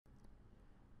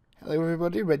Hello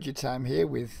everybody, Reggie Time here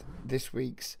with this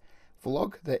week's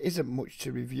vlog. There isn't much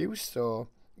to review, so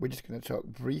we're just going to talk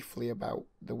briefly about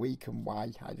the week and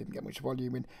why I didn't get much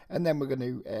volume in, and then we're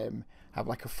going to have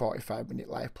like a 45-minute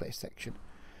live play section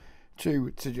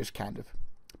to just kind of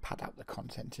pad out the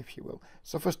content, if you will.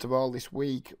 So first of all, this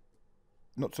week,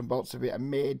 nuts and bolts of it, I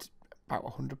made about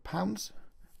 £100,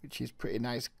 which is pretty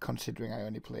nice considering I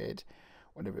only played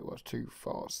whatever it was, 2,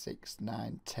 4, 6,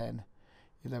 9, 10,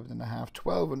 11 and a half,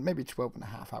 12, and maybe 12 and a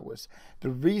half hours. The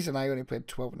reason I only played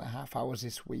 12 and a half hours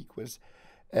this week was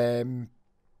on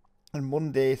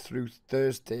Monday through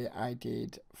Thursday I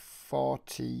did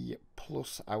 40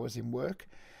 plus hours in work.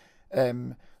 Excuse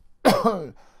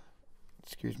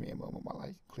me a moment while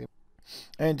I clear.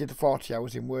 I did the 40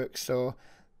 hours in work, so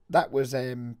that was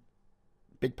a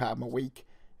big part of my week.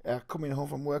 Coming home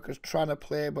from work, I was trying to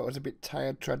play, but I was a bit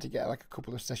tired, trying to get like a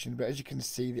couple of sessions. But as you can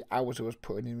see, the hours I was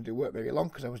putting in didn't work very long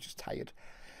because I was just tired.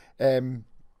 I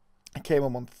came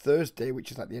home on Thursday,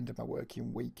 which is like the end of my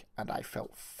working week, and I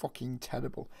felt fucking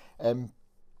terrible. I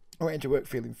went into work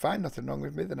feeling fine, nothing wrong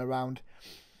with me. Then around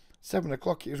 7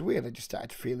 o'clock, it was weird. I just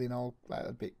started feeling all like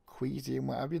a bit queasy and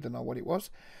what have you. Don't know what it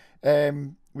was.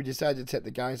 We decided to take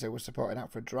the guys that were supporting out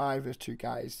for a drive. There's 2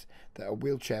 guys that are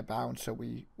wheelchair bound, so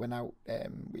we went out.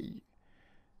 We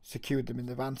secured them in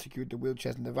the van, secured the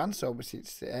wheelchairs in the van. So obviously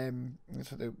it's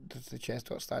so the chairs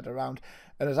don't slide around.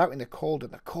 And I was out in the cold,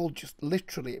 and the cold just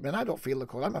literally. I mean, I don't feel the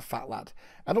cold. I'm a fat lad.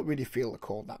 I don't really feel the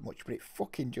cold that much, but it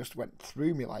fucking just went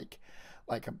through me like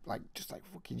just like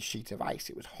fucking sheet of ice.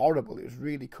 It was horrible. It was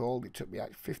really cold. It took me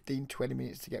like 15-20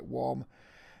 minutes to get warm.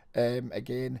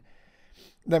 Again.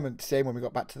 Then same when we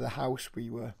got back to the house, we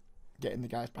were getting the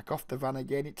guys back off the van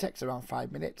again. It takes around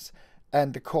 5 minutes,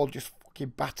 and the cold just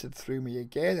fucking battered through me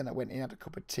again. And I went in, had a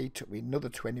cup of tea, took me another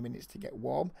 20 minutes to get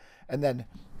warm, and then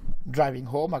driving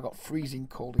home, I got freezing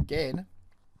cold again.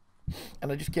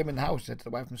 And I just came in the house and said to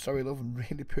the wife, "I'm sorry, love, I'm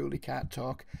really poorly, can't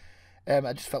talk."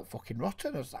 I just felt fucking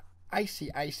rotten. I was like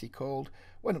icy cold.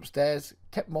 Went upstairs,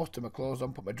 kept most of my clothes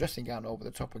on, put my dressing gown over the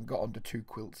top, and got under 2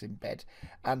 quilts in bed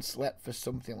and slept for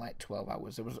something like 12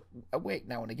 hours. I was awake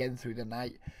now and again through the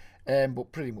night,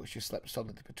 but pretty much just slept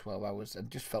solidly for 12 hours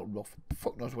and just felt rough.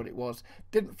 Fuck knows what it was.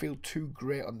 Didn't feel too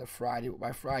great on the Friday, but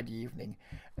by Friday evening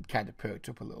I'd kind of perked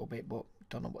up a little bit, but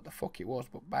don't know what the fuck it was,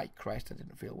 but by Christ I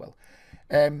didn't feel well.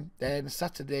 Then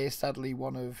Saturday, sadly,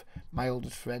 one of my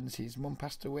oldest friends, his mum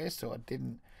passed away, so I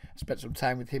spent some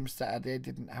time with him Saturday.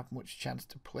 Didn't have much chance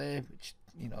to play, which,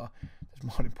 you know, there's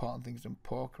more important things than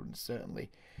poker, and certainly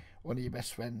one of your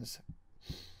best friends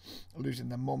losing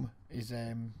their mum is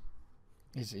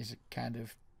kind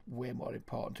of way more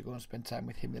important to go and spend time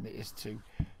with him than it is to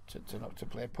not to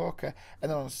play poker.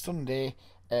 And then on Sunday,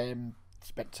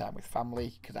 spent time with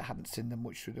family because I hadn't seen them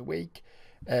much through the week.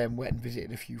 Went and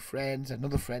visited a few friends.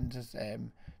 Another friend has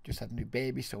just had a new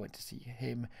baby, so I went to see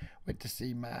him. Went to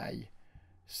see my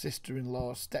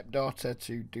sister-in-law's stepdaughter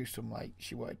to do some, like,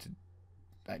 she wanted to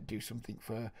like do something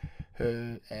for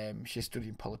her. She's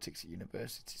studying politics at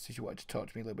university, so she wanted to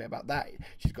talk to me a little bit about that.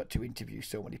 She's got to interview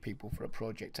so many people for a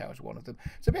project. I was one of them.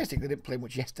 So basically, they didn't play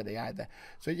much yesterday either.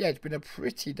 So yeah, it's been a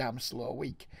pretty damn slow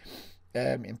week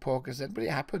in poker, but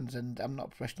it happens, and I'm not a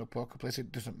professional poker player, so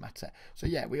it doesn't matter. So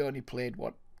yeah, we only played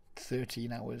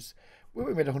 13 hours.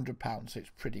 We made £100, so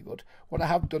it's pretty good. What I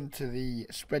have done to the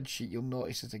spreadsheet, you'll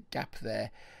notice there's a gap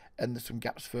there, and there's some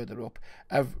gaps further up.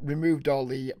 I've removed all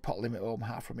the pot limit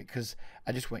Omaha from it because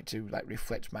I just want to like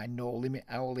reflect my no limit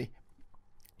hourly.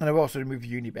 And I've also removed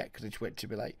Unibet because I just want it to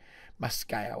be like my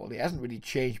Sky hourly. It hasn't really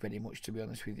changed very much, to be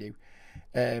honest with you.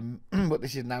 But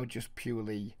this is now just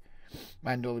purely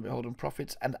my no limit hold'em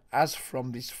profits. And as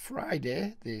from this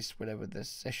Friday, whatever the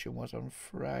session was on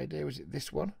Friday, was it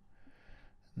this one?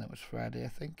 And that was Friday, I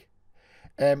think.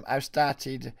 I've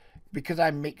started, because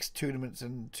I mix tournaments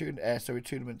and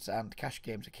cash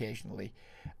games occasionally.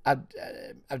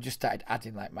 I've just started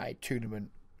adding like my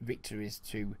tournament victories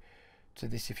to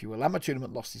this, if you will, and my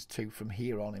tournament losses too from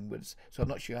here on inwards. So I'm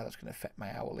not sure how that's going to affect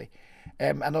my hourly.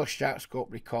 I know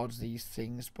SharkScope records these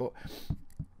things, but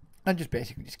I'm just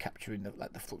basically just capturing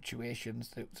the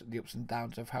fluctuations, the ups and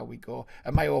downs of how we go,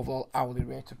 and my overall hourly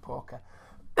rate of poker.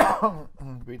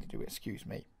 Really do excuse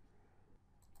me.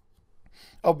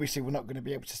 Obviously, we're not going to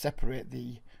be able to separate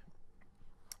the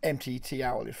MTT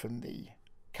hourly from the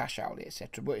cash hourly,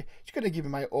 etc. But it's going to give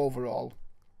me my overall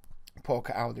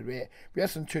poker hourly rate. We had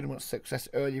some tournament success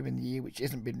earlier in the year, which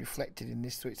isn't been reflected in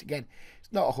this. So it's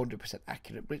not 100%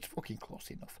 accurate, but it's fucking close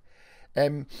enough.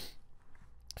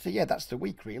 So yeah, that's the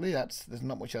week really. There's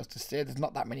not much else to say. There's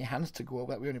not that many hands to go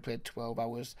over. We only played 12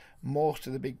 hours. Most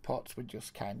of the big pots were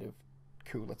just kind of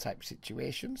cooler type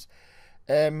situations.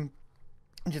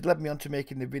 and just led me on to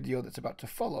making the video that's about to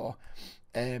follow,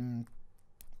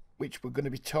 which we're going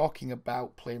to be talking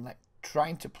about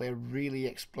trying to play a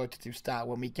really exploitative style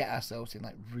when we get ourselves in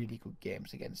like really good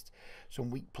games against some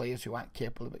weak players who aren't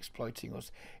capable of exploiting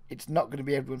us. It's not going to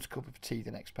be everyone's cup of tea, the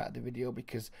next part of the video,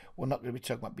 because we're not going to be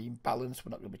talking about being balanced,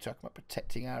 we're not going to be talking about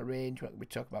protecting our range, we're not going to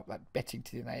be talking about like betting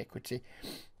to deny equity.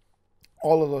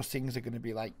 All of those things are going to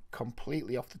be like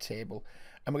completely off the table,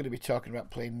 and we're going to be talking about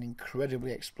playing an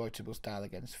incredibly exploitable style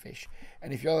against fish.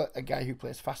 And if you're a guy who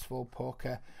plays fast forward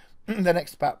poker, the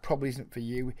next part probably isn't for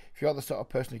you. If you're the sort of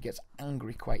person who gets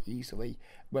angry quite easily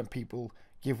when people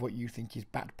give what you think is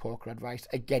bad poker advice,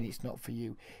 again, it's not for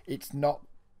you. It's not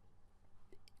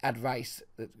advice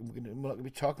that we're not going to be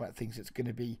talking about things that's going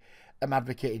to be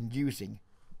advocating using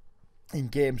in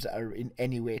games that are in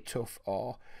any way tough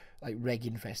or like reg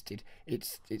infested.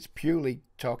 It's purely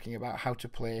talking about how to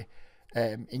play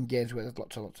in games where there's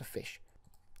lots of fish.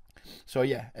 So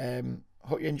yeah,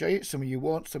 hope you enjoy it. Some of you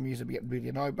won't. Some of you will be getting really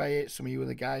annoyed by it. Some of you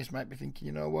other guys might be thinking,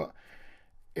 you know what?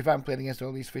 If I'm playing against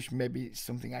all these fish, maybe it's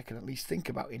something I can at least think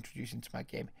about introducing to my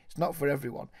game. It's not for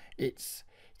everyone. It's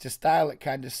a style that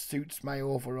kind of suits my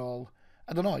overall.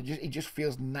 I don't know. It just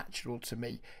feels natural to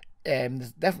me.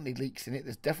 There's definitely leaks in it.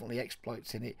 There's definitely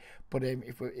exploits in it. But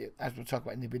as we'll talk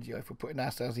about in the video, if we're putting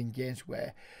ourselves in games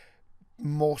where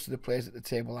most of the players at the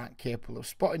table aren't capable of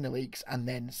spotting the leaks and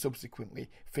then subsequently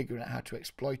figuring out how to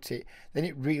exploit it, then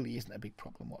it really isn't a big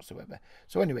problem whatsoever.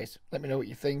 So anyways, let me know what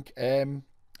you think, and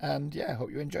yeah, I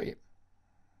hope you enjoy it.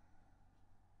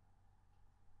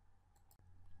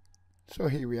 So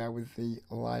here we are with the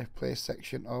live play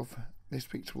section of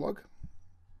this week's vlog.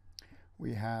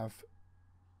 We have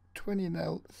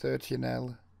 20-nil,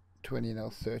 30-nil,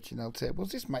 20-nil, 30-nil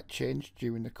tables. This might change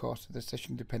during the course of the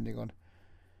session depending on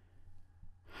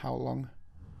how long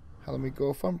we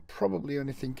go for. I'm probably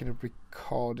only thinking of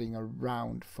recording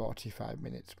around 45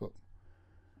 minutes, but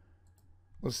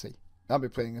we'll see. I'll be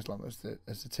playing as long as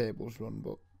the tables run,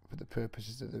 but for the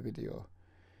purposes of the video,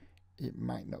 it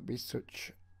might not be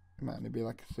such. It might only be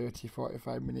like a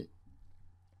 30-45 minute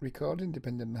recording,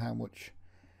 depending on how much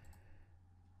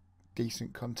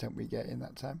decent content we get in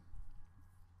that time.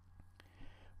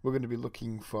 We're going to be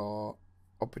looking for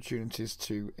opportunities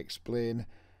to explain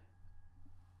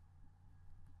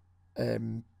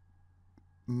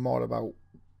more about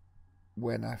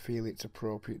when I feel it's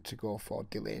appropriate to go for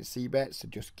delayed c-bets, to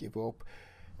just give up,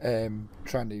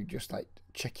 trying to just like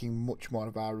checking much more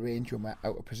of our range when we're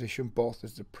out of position, both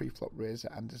as the pre-flop raiser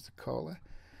and as the caller,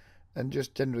 and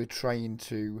just generally trying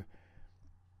to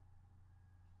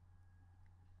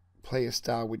play a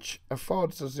style which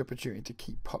affords us the opportunity to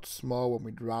keep pots small when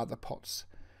we'd rather pots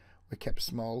were kept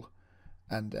small,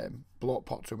 and bloat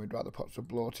pots when we'd rather pots were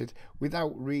bloated,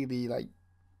 without really like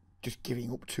just giving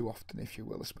up too often, if you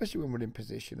will, especially when we're in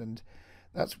position. And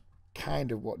that's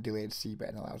kind of what delayed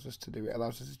c-betting allows us to do. It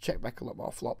allows us to check back a lot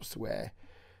more flops where,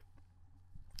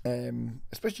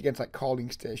 especially against like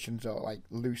calling stations or like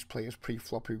loose players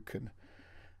pre-flop who can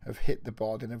have hit the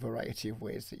board in a variety of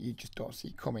ways that you just don't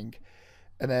see coming.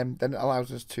 And then it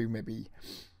allows us to maybe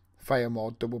fire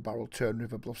more double barrel turn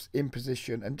river bluffs in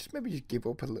position and just maybe just give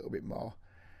up a little bit more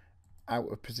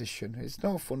out of position. It's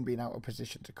no fun being out of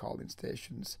position to calling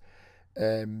stations.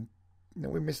 You know,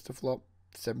 we miss the flop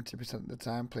 70% of the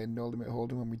time playing no limit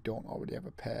hold'em when we don't already have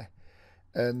a pair,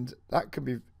 and that can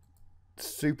be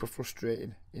super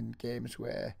frustrating in games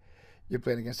where you're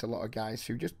playing against a lot of guys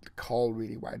who just call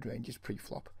really wide ranges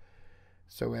pre-flop.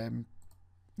 So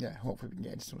yeah, hopefully we can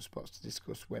get into some spots to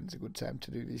discuss when's a good time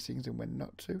to do these things and when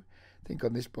not to. I think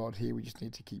on this board here we just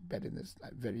need to keep betting that's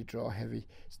like very draw heavy.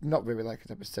 It's not very likely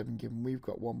to have a 7 given we've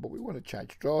got one, but we want to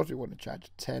charge draws, we want to charge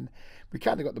 10. We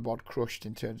kind of got the board crushed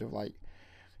in terms of like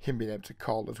him being able to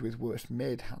call us with worse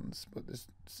made hands, but there's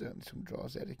certainly some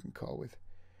draws there he can call with.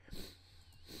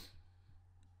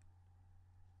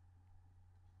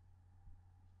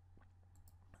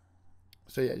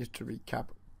 So yeah, just to recap,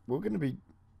 we're going to be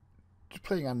just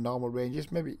playing our normal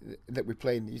ranges, maybe that we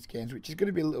play in these games, which is going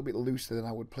to be a little bit looser than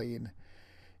I would play in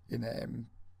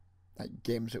like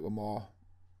games that were more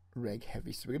reg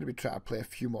heavy. So we're going to be trying to play a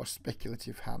few more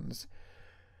speculative hands.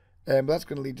 But that's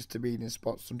going to lead us to being in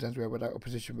spots sometimes where we're out of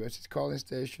position versus calling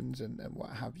stations and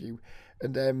what have you.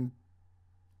 And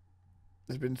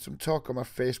there's been some talk on my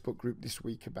Facebook group this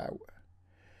week about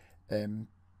let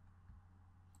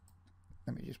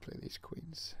me just play these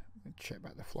queens and check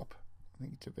back the flop. I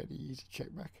think it's a very easy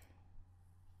check back.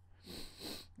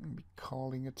 I'm going to be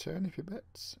calling a turn if you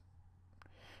bets.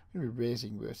 I'm going to be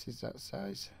raising versus that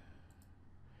size.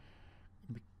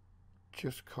 I'm going to be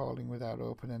just calling without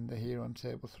open ender here on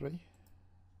table 3.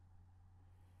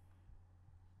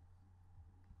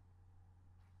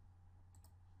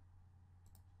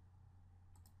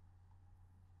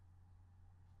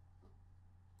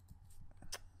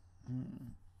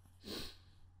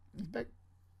 He's bet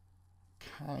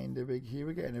kind of big here.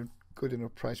 We're getting a good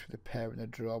enough price with a pair and a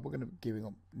draw. We're going to be giving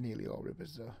up nearly all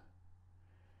rivers though.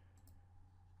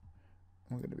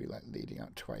 We're going to be like leading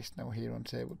out twice now here on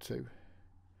table 2.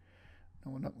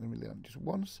 No, we're not going to be leading out just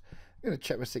once. I'm going to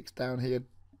check my 6 down here.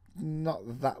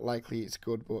 Not that likely it's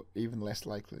good, but even less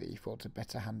likely that he falls a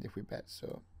better hand if we bet.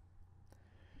 So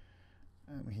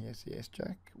here's the ace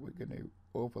jack. We're going to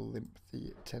over limp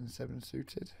the 10-7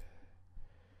 suited.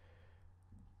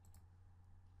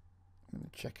 I'm going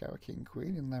to check our king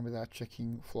queen in line with our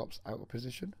checking flops out of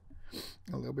position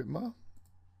a little bit more.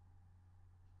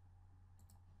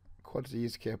 Quads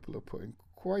is capable of putting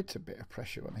quite a bit of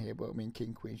pressure on here, but I mean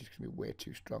king queen is just going to be way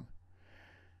too strong.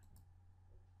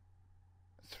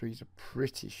 3's a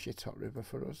pretty shit hot river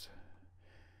for us.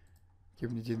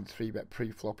 Given he didn't 3-bet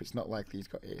pre-flop, it's not likely he's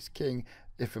got ace king.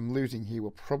 If I'm losing here,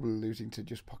 we're probably losing to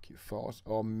just pocket 4s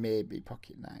or maybe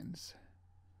pocket 9s.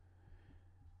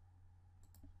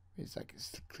 It's like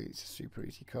it's a super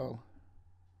easy call.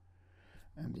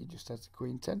 And he just has the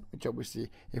queen 10, which obviously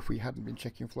if we hadn't been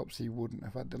checking flops he wouldn't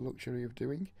have had the luxury of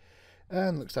doing.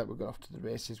 And looks like we've got off to the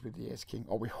races with the ace king,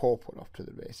 or we hope we're off to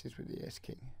the races with the ace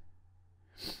king.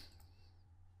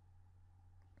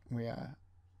 We are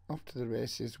off to the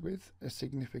races with a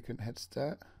significant head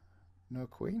start. No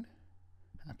queen.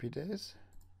 Happy days.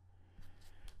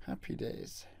 Happy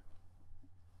days.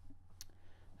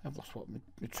 I've lost what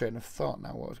my train of thought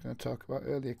now, what I was going to talk about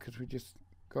earlier, because we just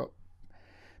got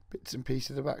bits and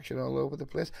pieces of action all over the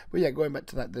place. But yeah, going back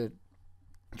to that, the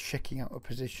checking out a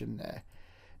position there.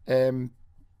 We're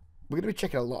going to be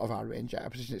checking a lot of our range out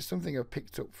of position. It's something I've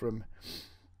picked up from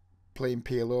playing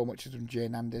PLO, much as from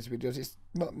Jane Andes videos. It's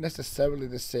not necessarily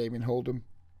the same in Hold'em.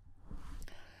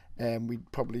 We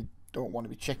probably don't want to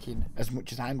be checking as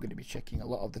much as I'm going to be checking a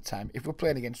lot of the time. If we're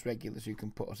playing against regulars who can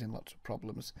put us in lots of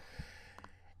problems.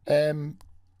 But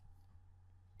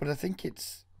I think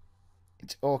it's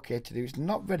okay to do. It's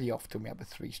not very often we have a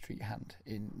 3-street hand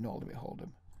in No Limit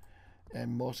Hold'em.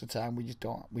 And most of the time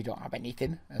we don't have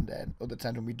anything, and then other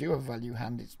times when we do have a value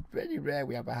hand, it's very rare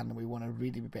we have a hand and we want to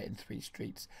really be betting 3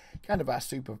 streets. Kind of our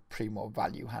super primo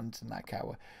value hands and like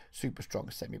our super strong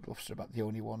semi bluffs are about the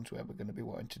only ones who are ever going to be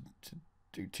wanting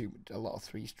to do a lot of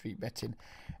 3-street betting,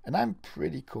 and I'm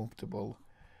pretty comfortable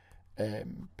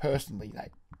personally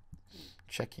like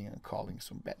checking and calling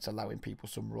some bets, allowing people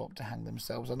some rope to hang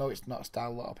themselves. I know it's not a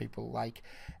style a lot of people like.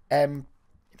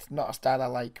 It's not a style I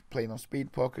like playing on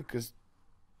speed poker because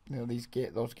you know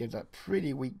those games are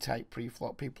pretty weak type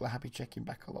pre-flop. People are happy checking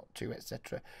back a lot too,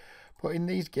 etc. But in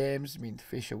these games, I mean,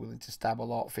 fish are willing to stab a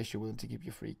lot. Fish are willing to give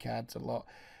you free cards a lot.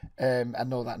 I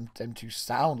know that them two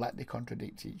sound like they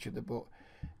contradict each other, but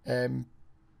and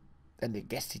I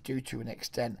guess they do to an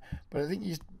extent. But I think you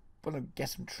just what I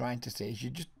guess I'm trying to say is you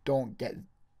just don't get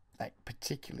like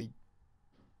particularly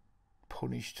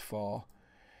punished for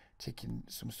taking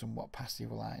some somewhat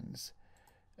passive lines.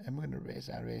 And we're going to raise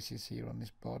our aces here on this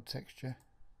board texture.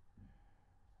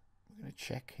 We're going to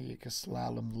check here because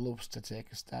Slalom loves to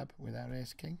take a stab with our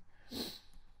ace king.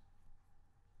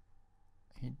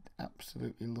 He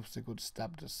absolutely loves a good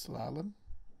stab to Slalom.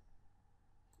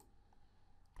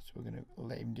 So we're going to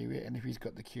let him do it, and if he's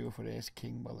got the cure for ace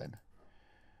king, well then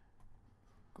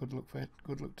good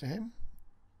luck to him.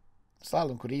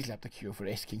 Slalom could easily have the cure for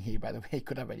ace king here, by the way. He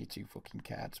could have any 2 fucking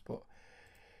cards, but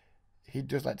he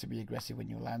does like to be aggressive when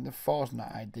you land. The 4's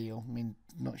not ideal. I mean,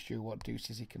 not sure what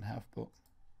deuces he can have, but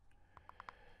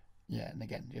yeah, and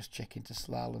again, just checking to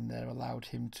Slalom there allowed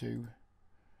him to,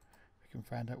 we can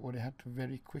find out what he had to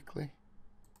very quickly.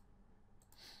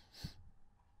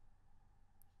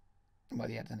 Well,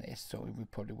 he had an ace, so we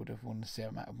probably would have won the same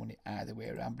amount of money either way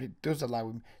around, but it does allow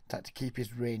him to keep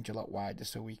his range a lot wider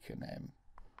so we can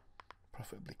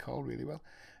profitably call really well.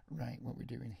 Right, what we're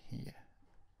doing here.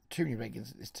 Too many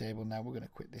regulars at this table now. We're going to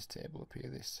quit this table up here,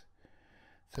 this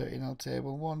 13L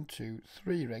table. 1, 2,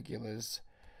 3 regulars,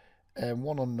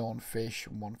 1 unknown fish,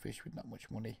 and 1 fish with not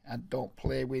much money. And don't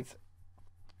play with.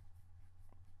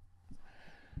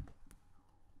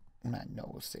 No,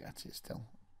 we'll sit at it still.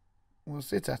 We'll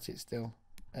sit at it still,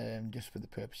 just for the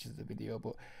purposes of the video.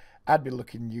 But I'd be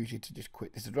looking usually to just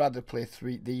quit this. I'd rather play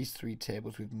these three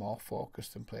tables with more focus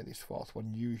than play this 4th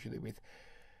one, usually with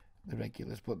the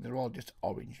regulars. But they're all just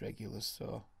orange regulars,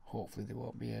 so hopefully they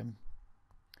won't be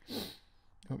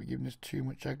giving us too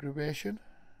much aggravation.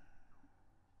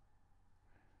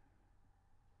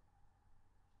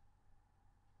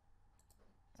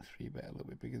 A 3-bet a little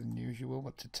bit bigger than usual,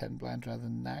 but to 10 blind rather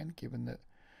than 9, given that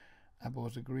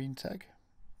Abo's a green tag.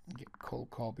 Get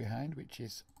cold call behind, which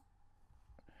is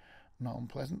not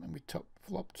unpleasant, and we top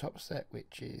flop top set,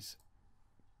 which is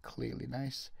clearly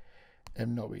nice.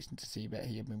 No reason to see bet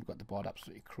here. I mean, we've got the board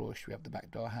absolutely crushed. We have the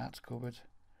backdoor hearts covered.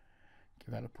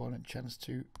 Give our opponent a chance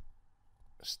to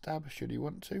stab should he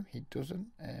want to. He doesn't.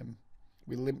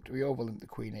 We over-limped the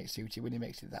Queen 8 suited. When he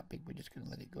makes it that big, we're just going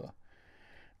to let it go.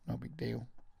 No big deal.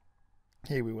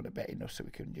 Here we want to bet enough so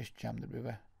we can just jam the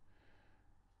river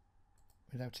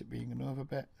without it being an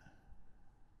overbet.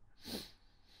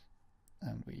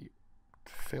 And we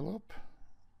fill up.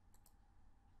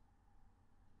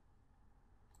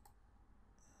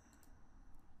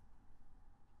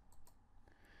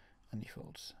 And he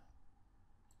folds.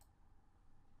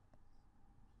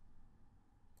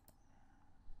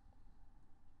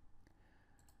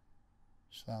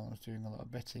 Slalom's doing a lot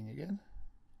of betting again.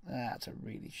 That's a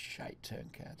really shite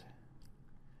turn card.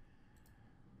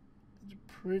 It's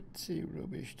a pretty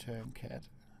rubbish turn card.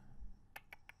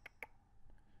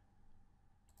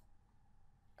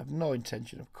 I've no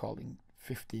intention of calling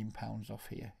 £15 off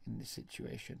here in this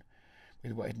situation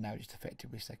with what is now just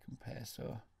effectively second pair,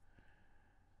 so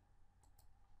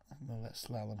I'm going to let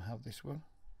Slalom have this one.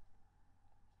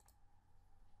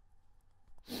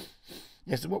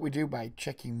 Yeah, so what we do by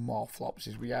checking more flops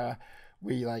is we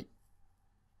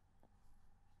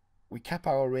cap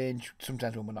our range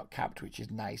sometimes when we're not capped, which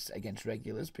is nice against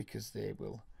regulars because they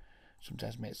will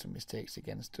sometimes make some mistakes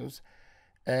against us.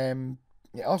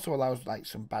 It also allows like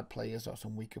some bad players or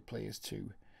some weaker players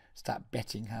to start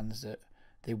betting hands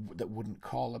that wouldn't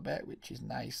call a bet, which is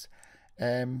nice.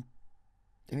 And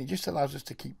it just allows us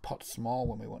to keep pots small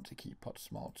when we want to keep pots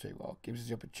small too, or gives us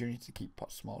the opportunity to keep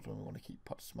pots small when we want to keep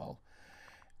pots small.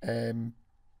 And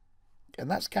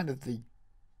that's kind of the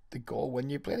goal when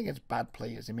you're playing against bad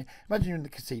players. I mean, imagine you're in the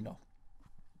casino,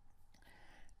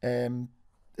 and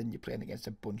you're playing against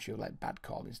a bunch of like bad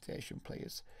calling station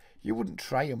players. You wouldn't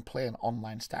try and play an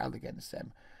online style against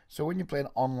them. So when you're playing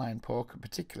online poker,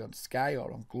 particularly on Sky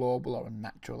or on Global or on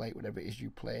Natural 8, whatever it is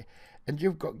you play, and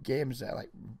you've got games that are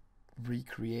like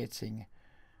recreating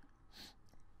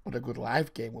what a good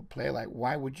live game would play, like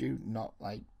why would you not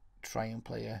like try and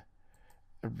play a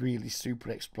really super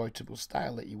exploitable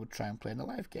style that you would try and play in a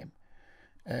live game?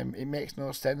 It makes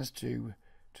no sense to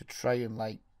try and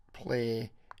like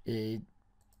play a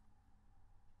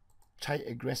tight,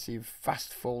 aggressive,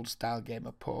 fast fold style game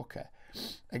of poker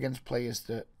against players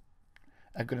that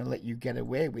are going to let you get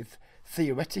away with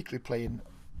theoretically playing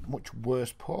much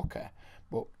worse poker,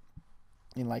 but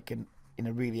in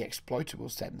a really exploitable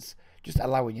sense, just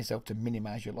allowing yourself to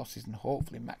minimize your losses and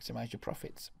hopefully maximize your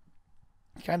profits.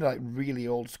 Kind of like really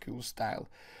old school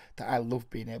style that I love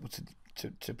being able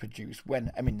to produce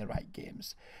when I'm in the right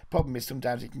games. Problem is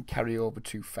sometimes it can carry over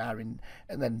too far and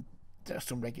then there are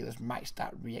some regulars might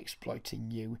start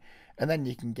re-exploiting you, and then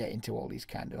you can get into all these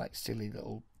kind of like silly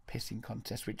little pissing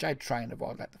contests, which I try and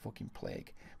avoid like the fucking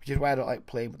plague, which is why I don't like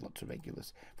playing with lots of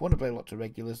regulars. If I want to play lots of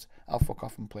regulars, I'll fuck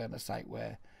off and play on a site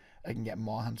where I can get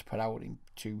more hands per hour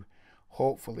to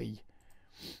hopefully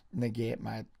negate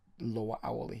my lower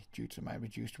hourly due to my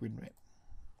reduced win rate.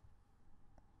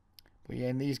 But yeah,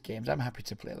 in these games I'm happy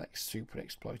to play like super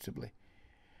exploitably,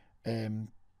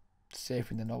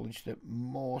 safe in the knowledge that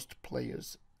most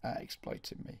players are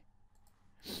exploiting me.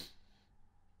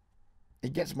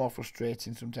 It gets more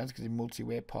frustrating sometimes because in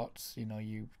multi-way pots, you know,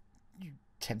 you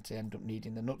tend to end up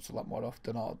needing the nuts a lot more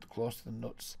often, or close to the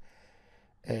nuts.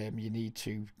 You need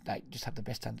to like just have the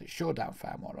best hand at showdown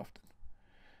far more often.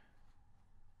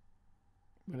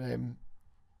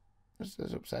 But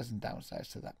there's upsides and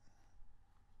downsides to that.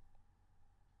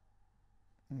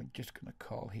 I'm just going to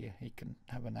call here. He can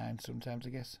have a 9 sometimes, I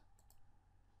guess.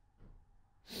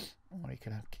 Or he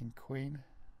can have king queen.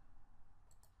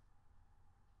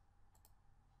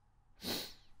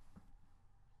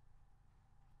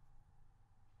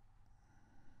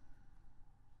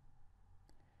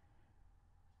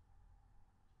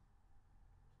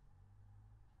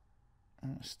 I'm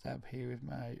going to stab here with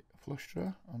my flush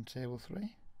draw on table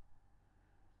 3.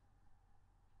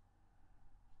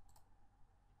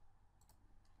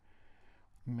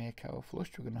 Make our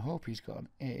flush. We're going to hope he's got an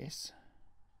ace.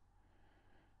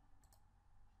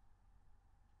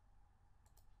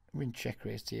 Win check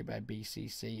raised here by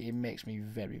BCC. It makes me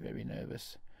very, very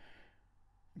nervous.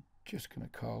 Just going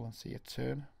to call and see a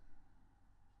turn.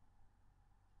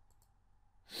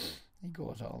 He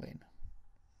goes all in.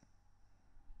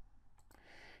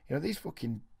 You know, these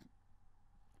fucking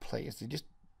players, they just,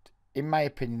 in my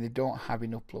opinion, they don't have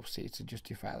enough bluffs here to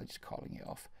justify just calling it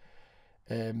off.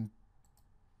 They're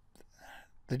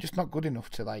just not good enough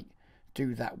to like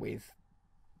do that with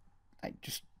like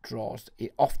just draws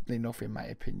it often enough, in my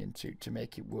opinion, to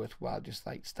make it worthwhile just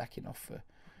like stacking off for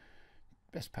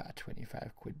best part of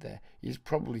 25 quid there. He's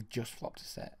probably just flopped a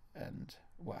set and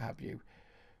what have you.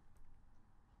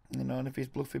 You know, and if he's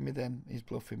bluffing me, then he's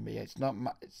bluffing me. It's not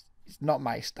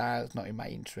my style. It's not in my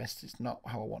interest. It's not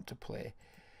how I want to play.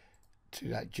 To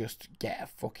like just get a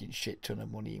fucking shit ton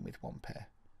of money in with one pair.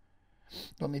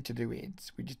 Don't need to do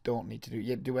it. We just don't need to do it.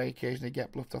 Yet, do I occasionally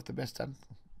get bluffed off the best hand?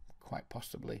 Quite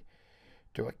possibly.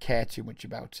 Do I care too much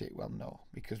about it? Well, no,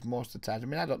 because most of the time, I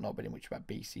mean, I don't know very much about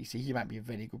BCC. He might be a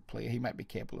very good player. He might be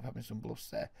capable of having some bluffs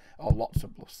there, or lots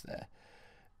of bluffs there.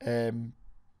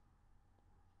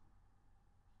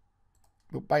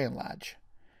 But by and large,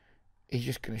 he's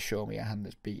just going to show me a hand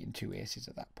that's beating two aces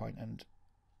at that point, and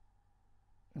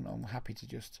you know, I'm happy to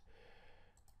just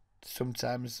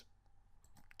sometimes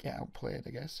get outplayed,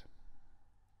 I guess.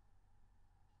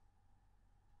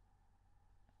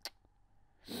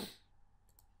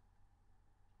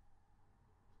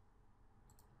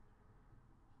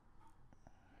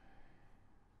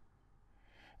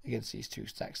 Against these two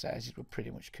stack sizes, we're pretty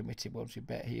much committed once we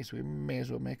bet here, so we may as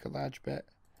well make a large bet.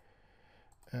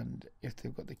 And if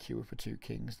they've got the cue for two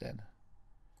kings, then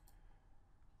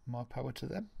more power to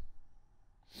them.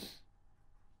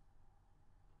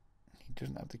 He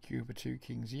doesn't have the cue for two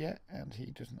kings yet, and he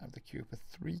doesn't have the cue for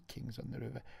three kings on the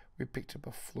river. We picked up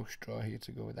a flush draw here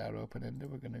to go with our open ender.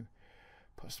 We're going to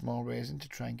put a small raise in to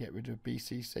try and get rid of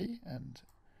BCC and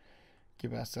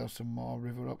give ourselves some more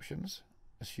river options,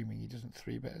 assuming he doesn't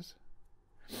three bet us.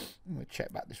 And we'll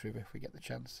check back this river if we get the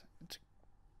chance.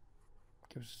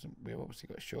 Gives us some, we've obviously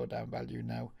got showdown value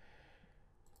now.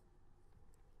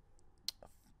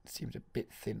 It seems a bit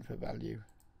thin for value.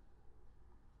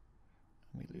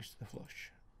 And we lose to the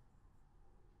flush.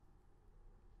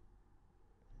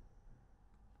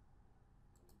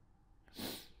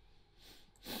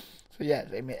 So yeah,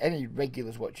 I mean, any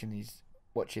regulars watching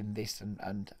this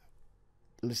and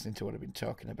listening to what I've been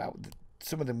talking about,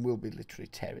 some of them will be literally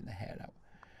tearing their hair out.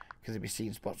 Because they'll be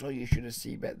seeing spots, oh, you should have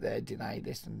c-bet there, deny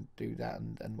this and do that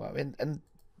and well, and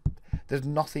there's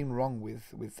nothing wrong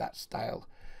with that style.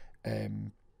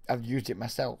 I've used it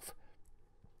myself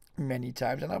many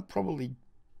times, and I'll probably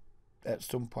at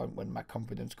some point when my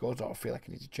confidence goes, or I feel like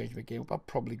I need to change my game up, I'll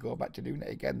probably go back to doing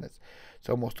it again. It's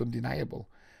almost undeniable.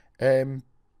 I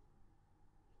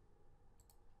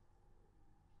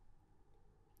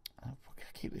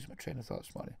keep losing my train of thought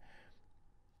this morning.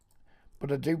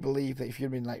 But I do believe that if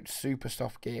you're in like super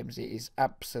soft games, it is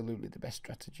absolutely the best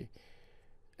strategy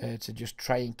to just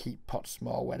try and keep pots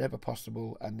small wherever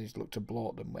possible, and just look to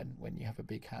bloat them when you have a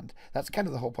big hand. That's kind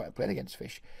of the whole point of playing against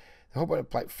fish. The whole point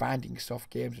of like finding soft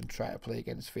games and trying to play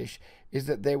against fish is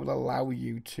that they will allow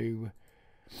you to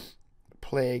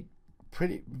play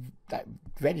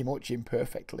very much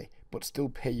imperfectly, but still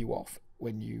pay you off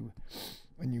when you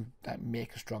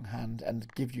make a strong hand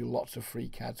and give you lots of free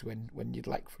cards when you'd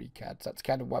like free cards. That's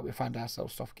kind of why we find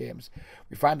ourselves soft games.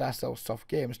 We find ourselves soft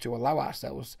games to allow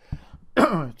ourselves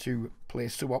to play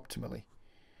suboptimally,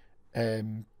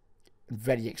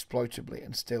 very exploitably,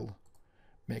 and still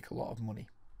make a lot of money.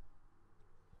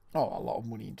 Oh, a lot of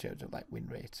money in terms of like win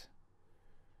rate.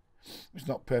 It's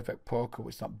not perfect poker.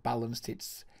 It's not balanced.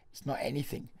 It's not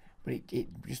anything. But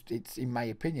it's in my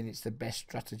opinion, it's the best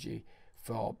strategy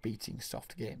for beating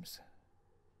soft games.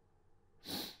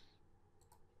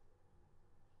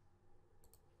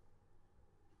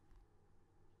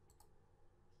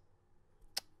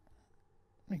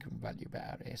 We can value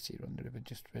bet our ace here on the river,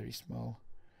 just very small.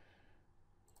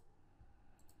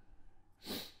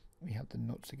 We have the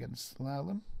nuts against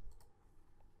slalom.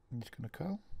 I'm just going to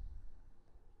call.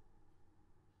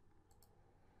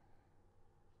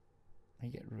 We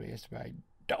get raised by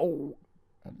dough.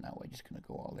 And now we're just going to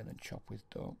go all in and chop with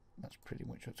dough. That's pretty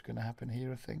much what's going to happen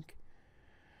here, I think.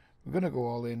 We're going to go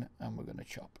all in and we're going to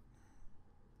chop.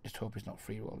 Just hope he's not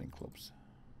free rolling clubs.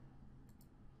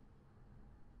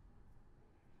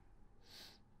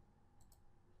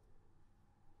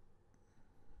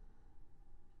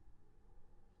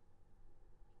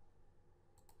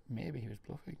 Maybe he was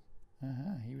bluffing.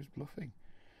 He was bluffing.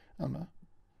 Oh no.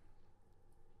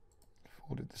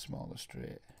 Folded the smaller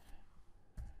straight.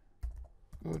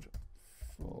 Good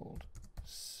fold,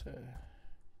 sir.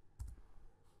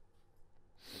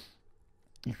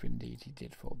 If indeed he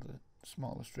did fold the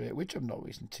smaller straight, which I've no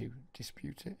reason to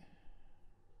dispute it.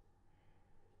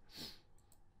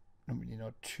 Don't really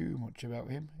know too much about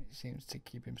him. He seems to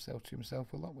keep himself to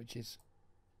himself a lot, which is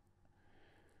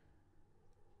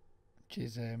I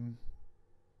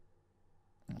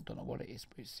don't know what it is,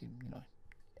 but it seems, you know,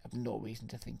 I have no reason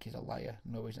to think he's a liar,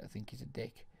 no reason to think he's a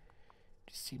dick.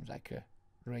 Just seems like a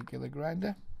regular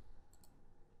grinder.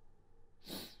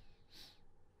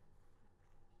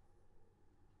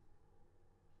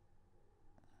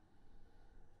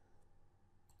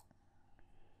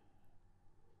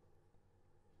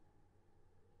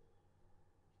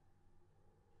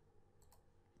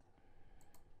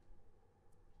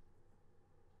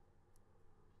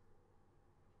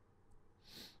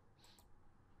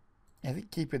 I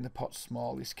think keeping the pot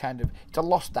small is kind of, it's a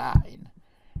lost art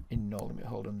in No Limit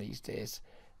Hold'em these days,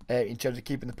 in terms of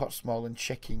keeping the pot small and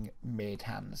checking made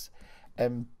hands.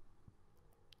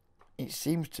 It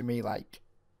seems to me like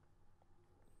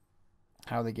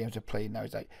how the games are played now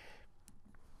is like,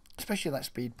 especially like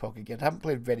speed poker games. I haven't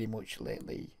played very much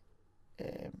lately.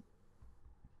 I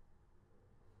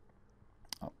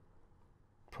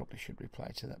probably should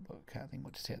reply to that, but I can't think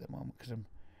what to say at the moment because I'm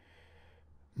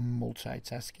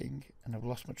multitasking and I've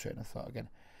lost my train of thought again.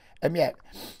 Yeah,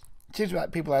 it seems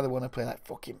like people either want to play like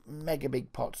fucking mega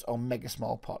big pots or mega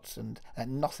small pots and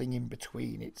nothing in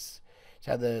between. It's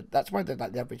either, that's why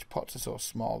the average pots are so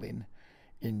small in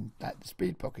like the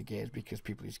speed poker games, because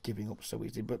people are just giving up so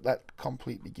easily, but like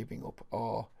completely giving up,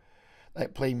 or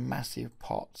like playing massive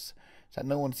pots. It's like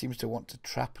no one seems to want to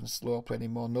trap and slow play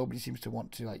anymore. Nobody seems to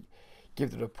want to like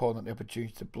give their opponent the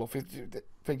opportunity to bluff.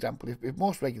 For example, if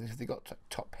most regulars, if they got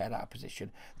top pair out of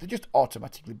position, they're just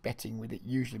automatically betting with it,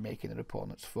 usually making their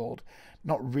opponents fold,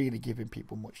 not really giving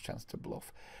people much chance to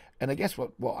bluff. And I guess the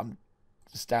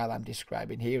style I'm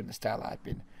describing here, and the style I've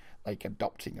been like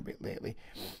adopting a bit lately,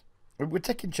 we're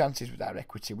taking chances with our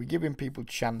equity. We're giving people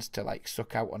chance to like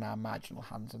suck out on our marginal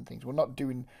hands and things. We're not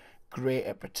doing great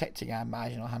at protecting our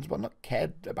marginal hands, but I'm not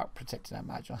cared about protecting our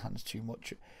marginal hands too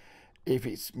much if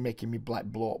it's making me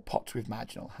blow up pots with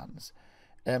marginal hands.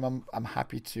 I'm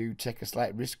happy to take a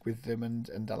slight risk with them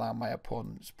and allow my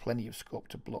opponents plenty of scope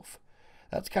to bluff.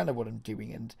 That's kind of what I'm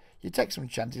doing, and you take some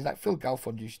chances. Like Phil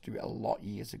Galfond used to do it a lot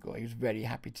years ago. He was very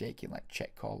happy taking like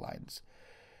check call lines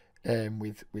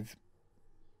with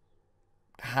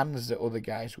hands that other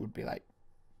guys would be like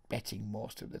betting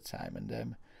most of the time,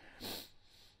 and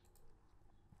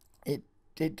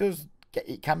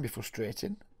it can be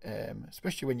frustrating,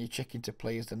 especially when you're checking to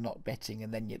players that are not betting,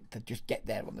 and then they just get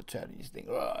there on the turn and you think,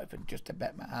 oh, if I just to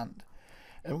bet my hand.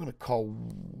 And I'm going to call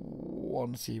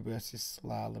 1C versus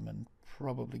Slalom and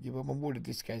probably give up. I'm worried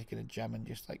this guy's going to jam and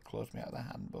just like close me out of the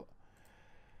hand, but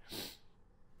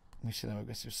we see how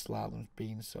aggressive Slalom's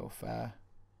been so far.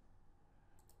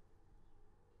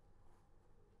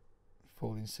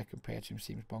 Folding second pair to him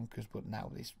seems bonkers, but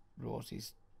now this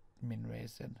Rosie's min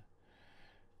raised and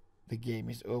the game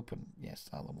is open. Yes,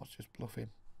 Slalom was just bluffing.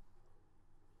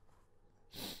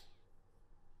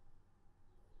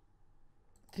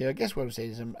 Yeah, I guess what I'm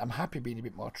saying is I'm happy being a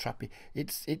bit more trappy.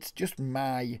 It's just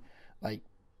my like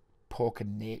poker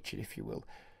nature, if you will.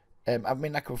 I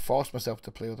mean, I can force myself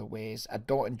to play other ways. I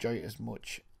don't enjoy it as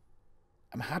much.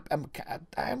 I'm happy.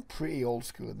 I'm pretty old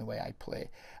school in the way I play.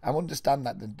 I understand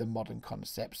that the modern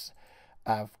concepts.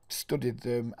 I've studied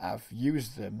them. I've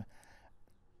used them.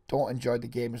 Don't enjoy the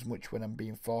game as much when I'm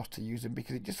being forced to use them,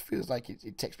 because it just feels like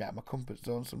it takes me out of my comfort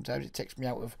zone. Sometimes it takes me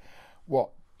out of what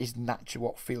is natural,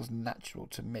 what feels natural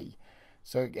to me.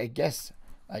 So I guess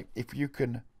like if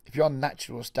you're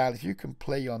natural style, if you can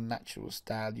play your natural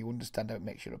style, you understand how it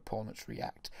makes your opponents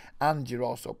react, and you're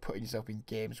also putting yourself in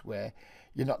games where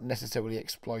you're not necessarily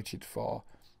exploited for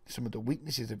some of the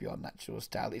weaknesses of your natural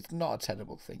style. It's not a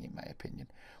terrible thing, in my opinion.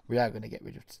 We are going to get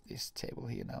rid of this table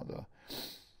here now, though.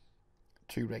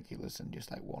 2 regulars and just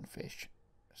like 1 fish.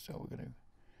 So we're going to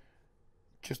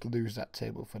just lose that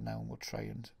table for now, and we'll try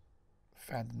and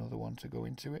find another one to go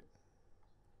into it.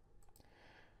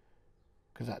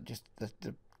 Because that just,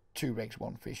 the 2 regs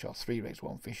 1 fish or 3 regs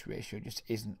 1 fish ratio just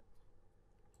isn't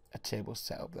a table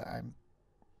setup that I'm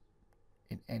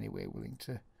in any way willing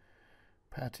to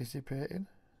participate in.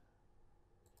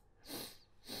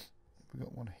 We've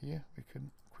got one here we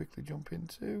can quickly jump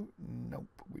into. Nope,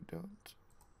 we don't.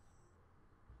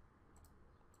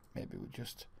 Maybe we'll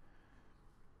just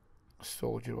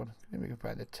soldier on. Maybe we can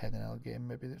find a 10 and L game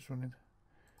maybe that's running.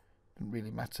 Doesn't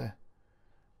really matter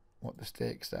what the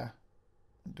stakes are.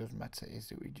 What does matter is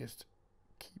that we just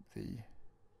keep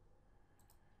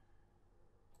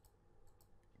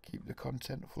the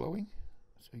content flowing,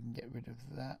 so we can get rid of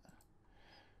that.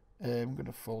 I'm going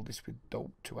to fold this with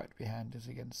Dope to act behind us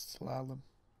against Slalom.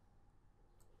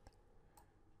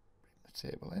 Bring the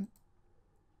table in.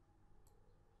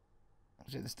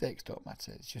 So the stakes don't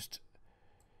matter. It's just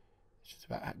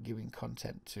about giving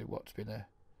content to what's been a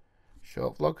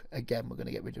short vlog. Again, we're going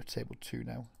to get rid of table 2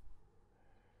 now.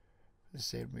 For the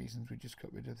same reasons we just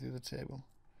got rid of the other table.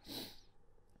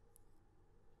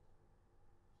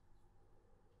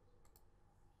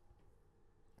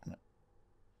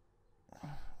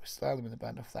 With Slalom in the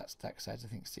band off that stack size, I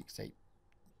think 6-8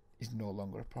 is no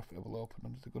longer a profitable open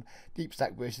under the gun. Deep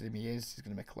stack versus him, he's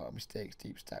going to make a lot of mistakes,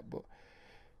 deep stack, but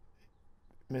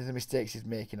the mistakes he's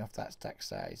making off that stack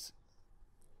size,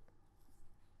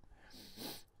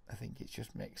 I think it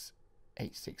just makes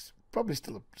 8-6. Probably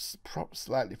still a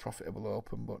slightly profitable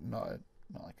open, but not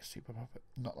like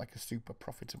a super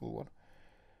profitable one.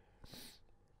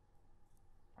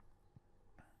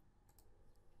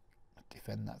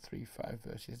 Defend that 3-5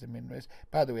 versus the min raise.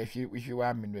 By the way, if you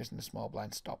are min raising the small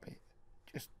blind, stop it.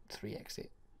 Just 3x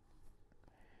it.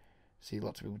 See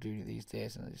lots of people doing it these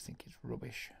days, and I just think it's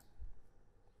rubbish.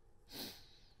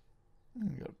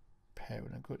 You've got a pair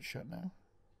and a gut shot now.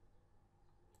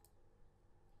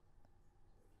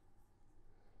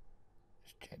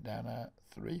 Just check down at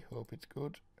 3. Hope it's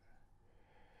good.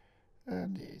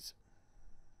 And it is.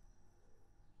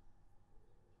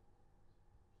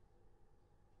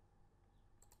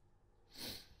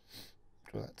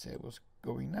 So that table's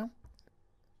going now.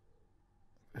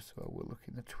 First of all, we'll look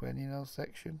in the 20-0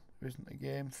 section. There isn't a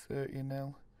game.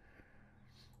 30-0.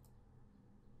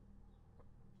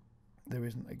 There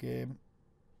isn't a game.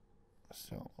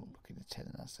 So we'll look in the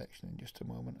 10-0 section in just a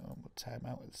moment, and we'll time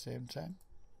out at the same time.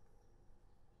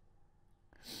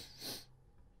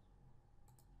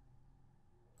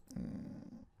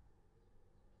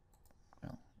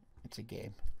 Well, it's a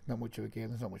game. Not much of a game.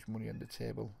 There's not much money on the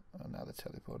table. Oh, now the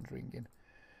telephone's ringing.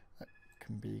 That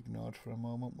can be ignored for a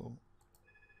moment. We'll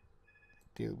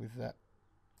deal with that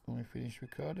when we finish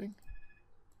recording.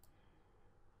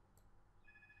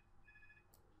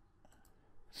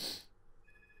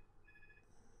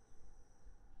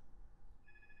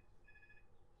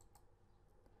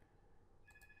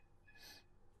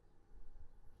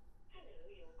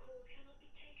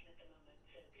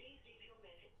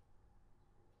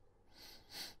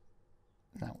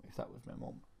 Now, if that was my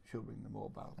mum, she'll ring the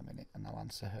mobile in a minute and I'll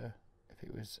answer her. If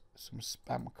it was some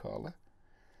spam caller,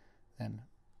 then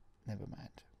never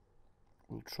mind.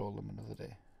 We'll troll them another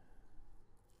day.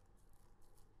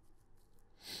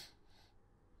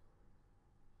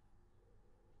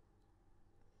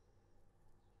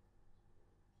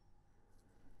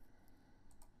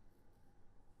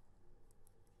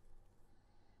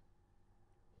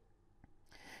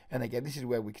 And again, this is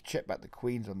where we could check back the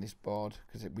queens on this board,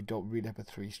 because we don't really have a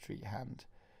 3-street hand,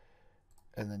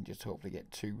 and then just hopefully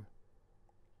get two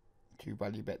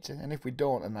value bets in. And if we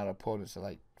don't, and our opponents are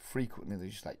like frequently, they're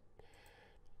just like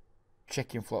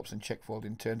checking flops and check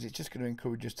folding turns, it's just going to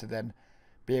encourage us to then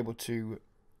be able to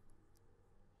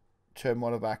turn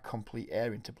one of our complete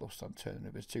air into bluffs on turn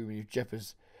numbers too. If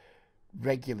Jeffers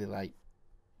regularly like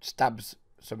stabs,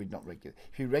 sorry, not regularly,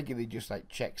 if he regularly just like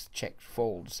checks,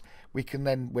 folds, we can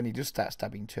then, when he does start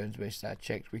stabbing turns versus our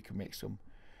checks, we can make some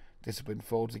disciplined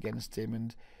folds against him.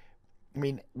 And I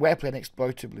mean, we're playing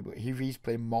exploitably, but if he's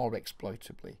playing more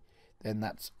exploitably, then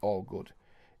that's all good.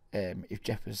 If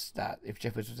Jeffers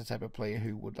was the type of player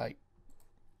who would like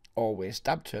always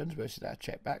stab turns versus our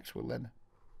check backs, well then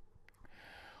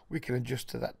we can adjust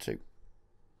to that too.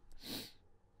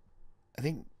 I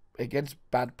think against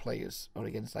bad players, or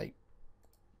against like,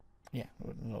 yeah,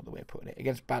 another way of putting it,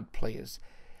 against bad players,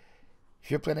 if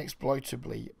you're playing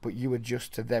exploitably but you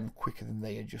adjust to them quicker than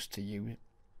they adjust to you,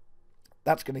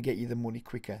 that's going to get you the money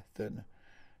quicker than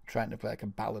trying to play like a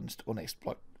balanced,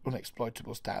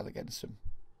 unexploitable style against them,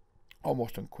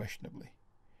 almost unquestionably.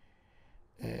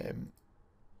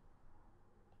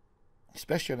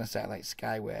 Especially on a site like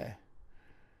Sky, where,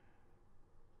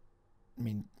 I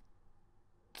mean,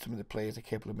 some of the players are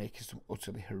capable of making some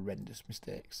utterly horrendous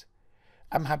mistakes.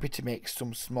 I'm happy to make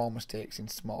some small mistakes in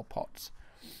small pots,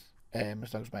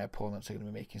 as long as my opponents are going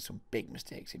to be making some big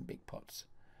mistakes in big pots.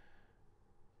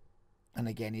 And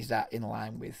again, is that in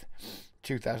line with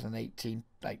 2018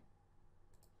 like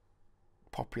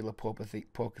popular poker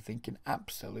thinking?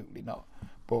 Absolutely not.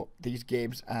 But these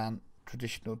games aren't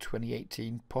traditional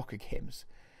 2018 poker games.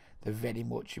 They're very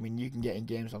much, I mean, you can get in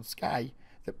games on Sky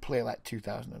that play like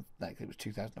 2000, like it was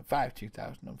 2005,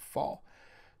 2004.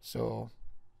 So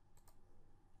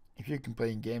if you can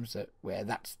play in games where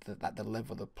that's the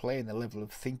level of play and the level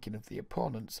of thinking of the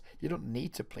opponents, you don't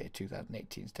need to play a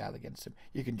 2018 style against them.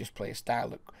 You can just play a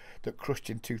style that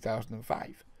crushed in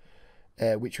 2005,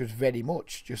 which was very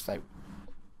much just like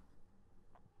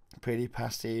pretty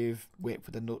passive, wait for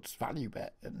the nuts, value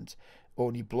bet, and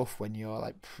only bluff when you're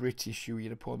like pretty sure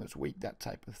your opponent's weak, that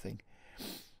type of thing.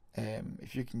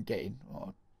 If you can get in,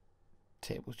 or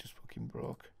table's just fucking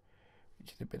broke,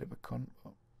 which is a bit of a cunt,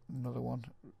 but another one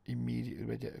immediately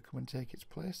ready to come and take its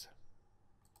place.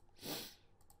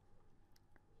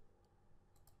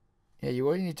 Yeah, you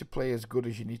only need to play as good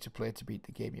as you need to play to beat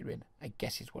the game you're in, I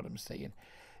guess is what I'm saying.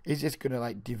 Is this going to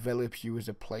like develop you as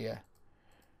a player,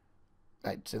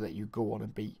 like so that you go on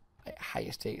and beat like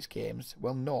higher stakes games?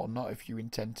 Well, no, not if you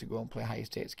intend to go and play higher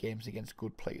stakes games against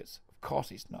good players. Of course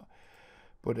it's not.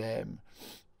 But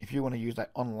if you want to use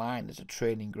like online as a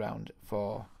training ground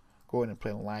for going and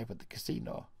playing live at the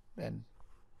casino, then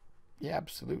yeah,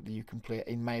 absolutely, you can play.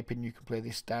 In my opinion, you can play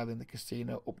this style in the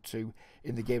casino up to,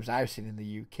 in the games I've seen in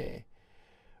the UK,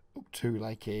 up to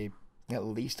like at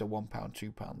least a £1,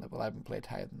 £2 level. I haven't played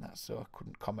higher than that, so I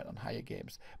couldn't comment on higher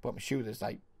games. But I'm sure there's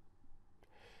like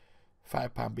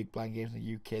 £5 big blind games in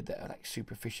the UK that are like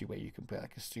super fishy, where you can play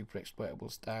like a super exploitable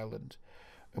style and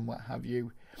what have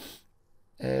you.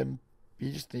 You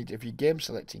just need, if you're game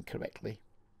selecting correctly,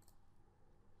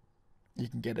 you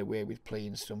can get away with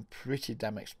playing some pretty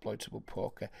damn exploitable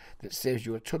poker that saves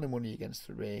you a ton of money against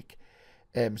the rake,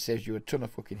 saves you a ton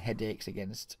of fucking headaches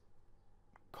against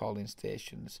calling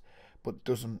stations, but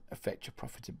doesn't affect your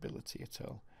profitability at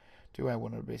all. Do I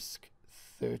want to risk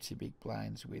 30 big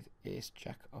blinds with ace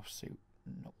jack offsuit?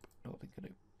 Nope, don't think I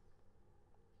do.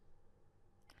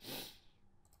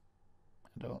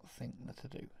 I don't think that I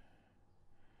do.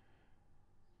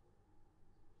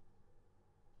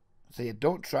 So yeah,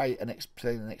 don't try an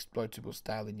exploitable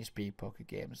style in your speed poker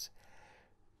games,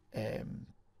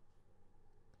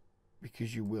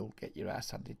 because you will get your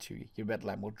ass handed to you. Your red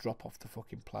line will drop off the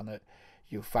fucking planet.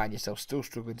 You'll find yourself still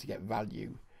struggling to get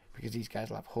value because these guys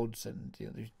will have hoods, and you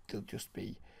know, they'll just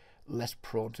be less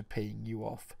prone to paying you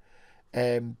off,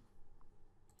 and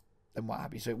what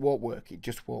have you. So it won't work. It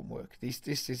just won't work. This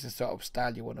is the sort of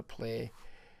style you want to play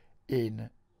in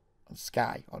on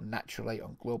Sky, on Natural 8,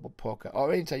 on Global Poker,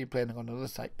 or anytime you're playing on another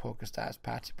site, Poker Stars,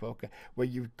 Party Poker, where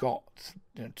you've got,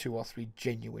 you know, 2 or 3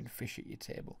 genuine fish at your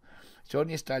table. It's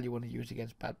only a style you want to use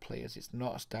against bad players. It's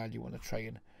not a style you want to try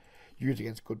and use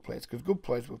against good players, because good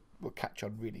players will catch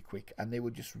on really quick, and they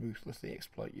will just ruthlessly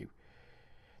exploit you.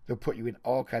 They'll put you in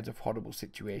all kinds of horrible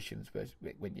situations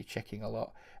when you're checking a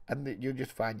lot, and you'll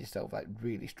just find yourself like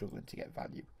really struggling to get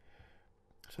value.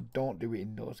 So don't do it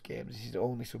in those games. This is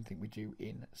only something we do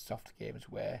in soft games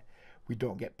where we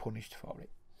don't get punished for it.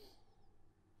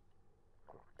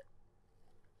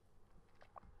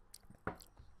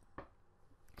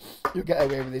 You'll get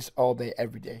away with this all day,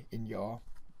 every day in your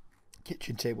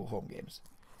kitchen table home games.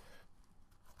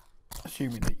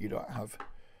 Assuming that you don't have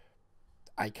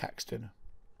Ike Caxton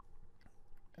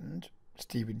and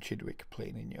Stephen Chidwick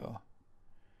playing in your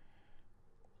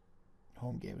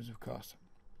home games, of course.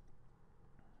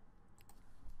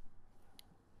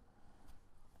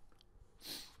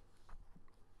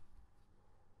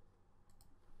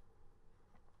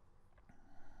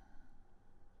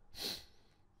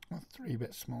 A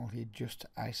 3-bet small here just to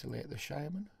isolate the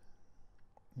Shireman,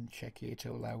 and check here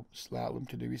to allow Slalom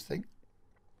to do his thing.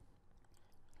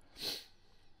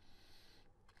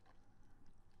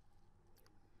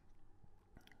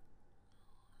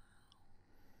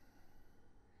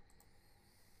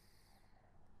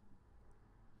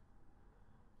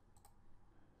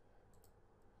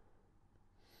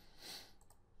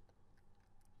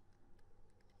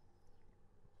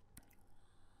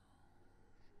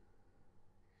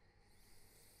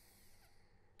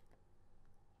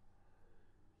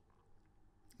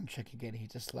 And check again here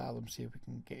to Slalom, see if we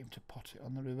can get him to pot it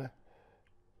on the river.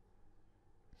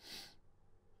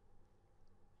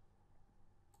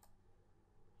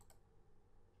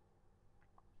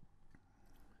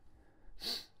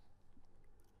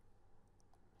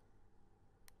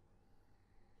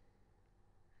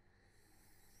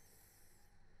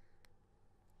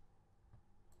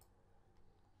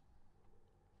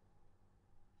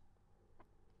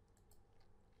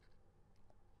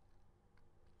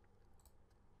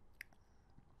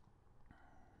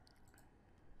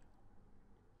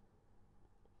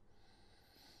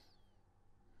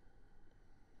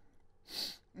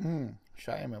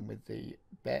 Shireman with the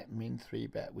bet, min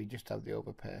 3-bet. We just have the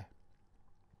overpair.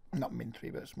 Not min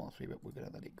 3-bet, small 3-bet. We're going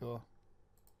to let it go.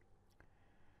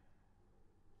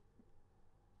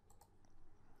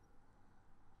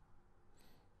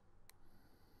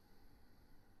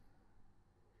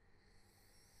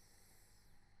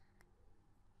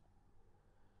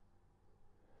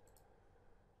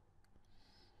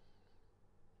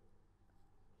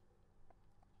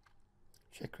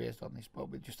 Check raised on this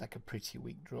board with just like a pretty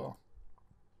weak draw.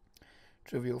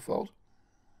 Trivial fold.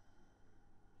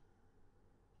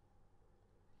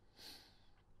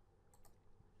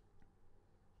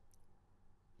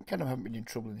 Kind of haven't been in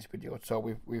trouble in this video,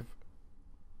 so we've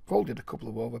folded a couple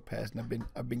of overpairs, and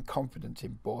I've been confident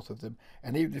in both of them.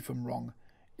 And even if I'm wrong,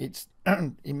 it's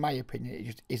in my opinion, it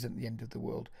just isn't the end of the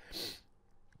world.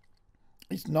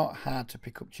 It's not hard to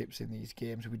pick up chips in these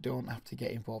games. We don't have to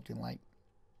get involved in like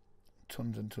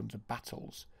tons and tons of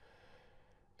battles.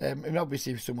 And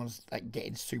obviously, if someone's like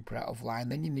getting super out of line,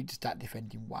 then you need to start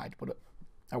defending wide. But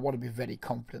I want to be very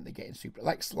confident they're getting super,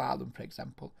 like Slalom, for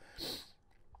example.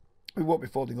 We won't be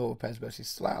folding over pairs versus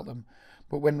slalom,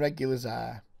 but when regulars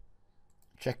are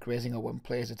check raising, or when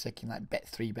players are taking like bet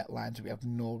 3-bet lines, we have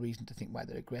no reason to think why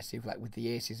they're aggressive. Like with the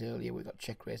aces earlier, we got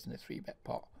check raising a 3-bet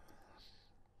pot.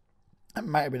 It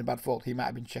might have been a bad fold. He might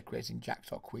have been check raising jacks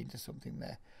or queens or something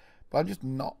there, but I'm just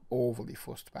not overly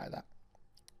fussed by that.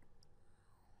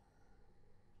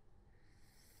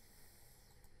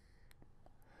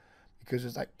 Because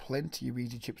there's like plenty of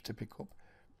easy chips to pick up.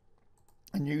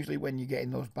 And usually when you get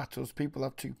in those battles, people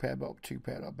have 2-pair, but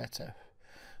 2-pair or better.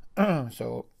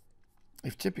 So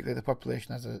if typically the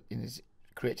population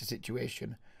creates a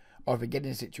situation, or if we get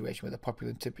in a situation where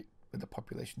the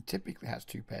population typically has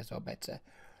 2 pairs or better,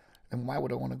 then why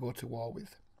would I want to go to war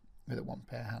with a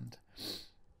 1-pair hand?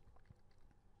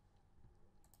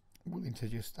 Willing to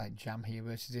just like jam here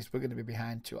versus this. We're going to be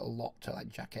behind to a lot to like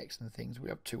Jack X and things. We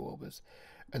have 2 overs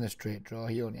and a straight draw.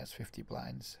 He only has 50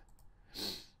 blinds.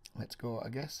 Let's go, I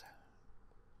guess.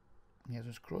 He has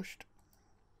us crushed.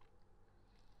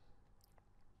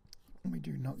 We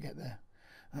do not get there.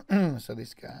 So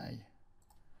this guy,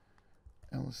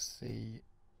 LC,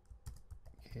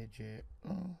 KJ,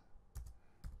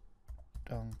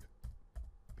 Donk,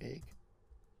 Big,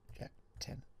 Jack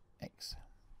 10X,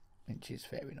 which is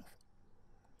fair enough.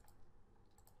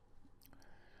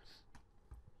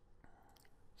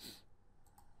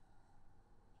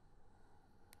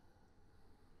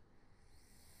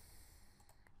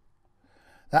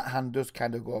 That hand does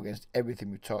kind of go against everything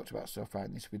we've talked about so far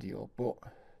in this video, but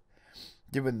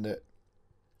given that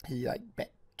he like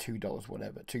bet $2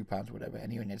 whatever, £2 whatever,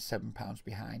 and he only had £7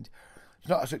 behind, it's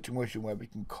not a situation where we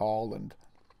can call and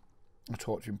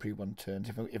talk to improve on turns.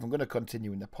 If I'm going to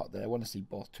continue in the pot there, I want to see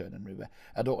both turn and river.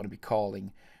 I don't want to be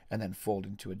calling and then fold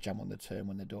into a jam on the turn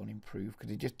when they don't improve, because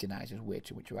it just denies us way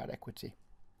too much of our equity.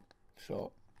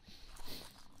 So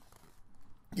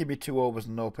give me 2 overs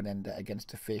and an open ender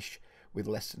against a fish with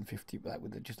less than 50, like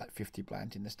with just like 50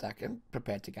 blinds in the stack. I'm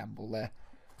prepared to gamble there.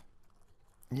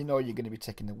 You know you're going to be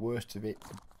taking the worst of it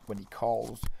when he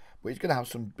calls, but he's going to have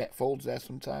some bet folds there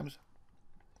sometimes.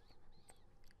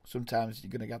 Sometimes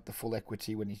you're going to have the full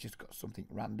equity when he's just got something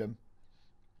random.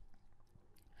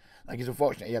 Like, it's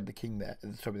unfortunate he had the king there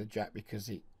at the top of the jack because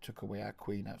it took away our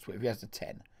queen out. So if he has the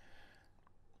 10,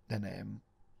 then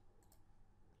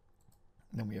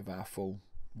we have our full,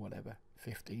 whatever,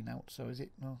 15 out. So is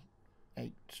it? No,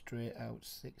 8 straight out,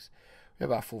 6. We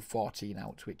have our full 14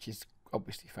 outs, which is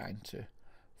obviously fine to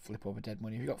flip over dead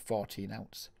money. If you've got 14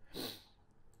 outs,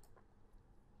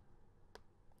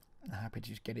 I'm happy to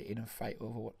just get it in and fight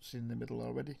over what's in the middle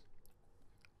already.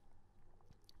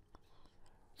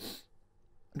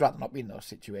 I'd rather not be in those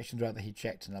situations. Rather he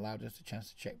checked and allowed us a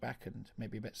chance to check back and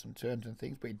maybe bet some turns and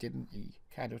things, but he didn't. He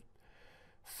kind of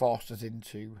forced us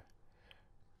into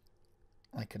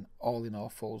like an all-in or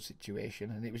fold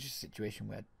situation, and it was just a situation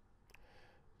where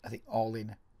I think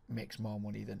all-in makes more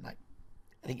money than, like,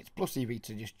 I think it's plus EV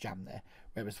to just jam there,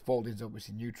 whereas folding is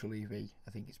obviously neutral EV.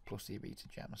 I think it's plus EV to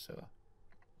jam, so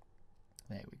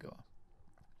there we go.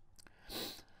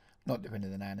 Not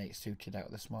defending the 9-8 suited out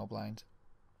of the small blind.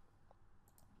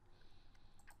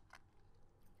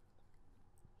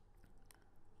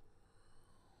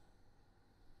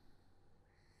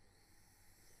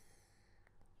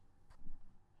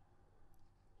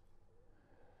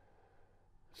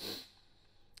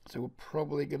 So we're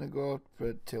probably going to go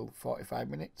for till 45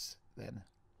 minutes then.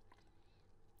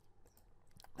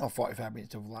 Or 45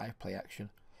 minutes of live play action.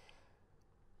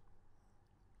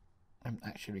 I haven't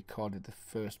actually recorded the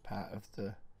first part of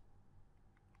the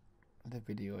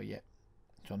video yet,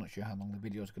 so I'm not sure how long the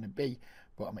video is going to be,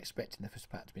 but I'm expecting the first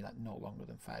part to be like no longer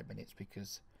than 5 minutes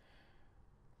because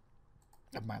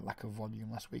of my lack of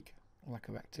volume last week, lack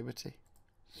of activity.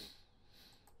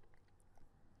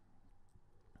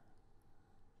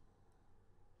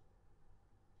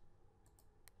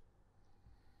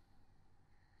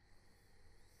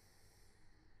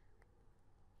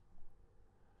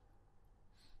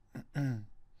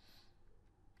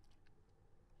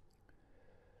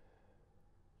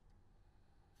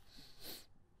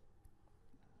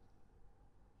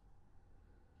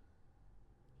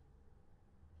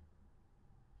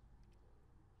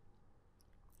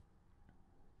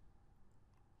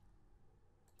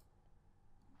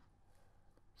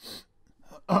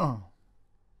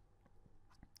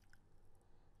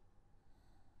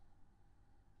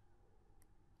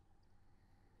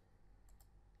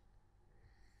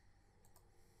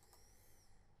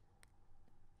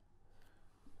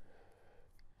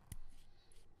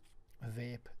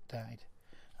 Vape died.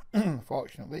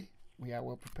 Fortunately, we are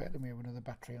well prepared and we have another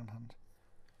battery on hand.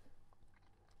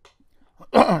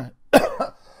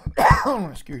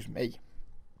 Excuse me.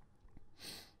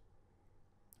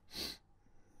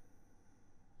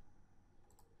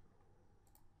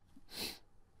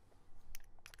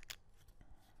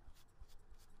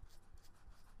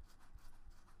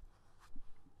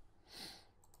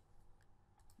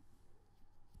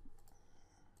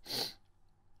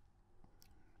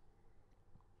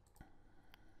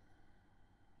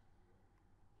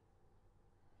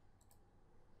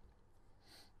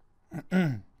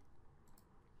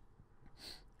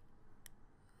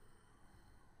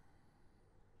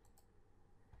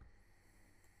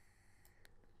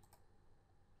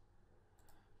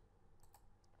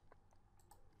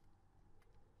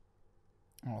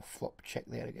 I'll flop check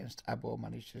there against Abo,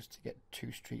 manages to get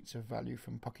 2 streets of value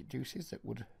from pocket deuces that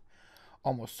would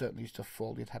almost certainly just have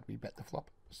folded had we bet the flop.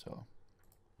 So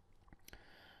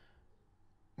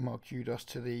more kudos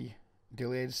to the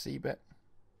delayed c-bet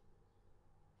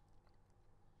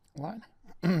line.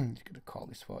 He's going to call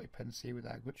this 40p here with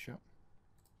our good shot.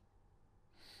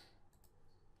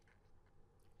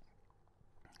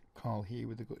 Call here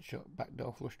with a good shot,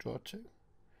 backdoor flush draw 2.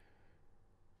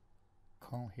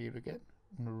 Call here again.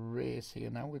 And raise here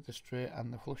now with the straight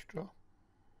and the flush draw.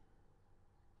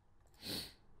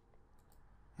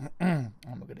 And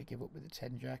we're going to give up with the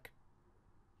 10 jack.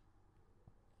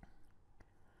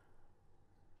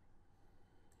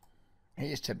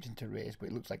 It is tempting to raise, but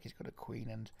it looks like he's got a queen,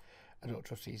 and I don't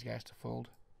trust these guys to fold.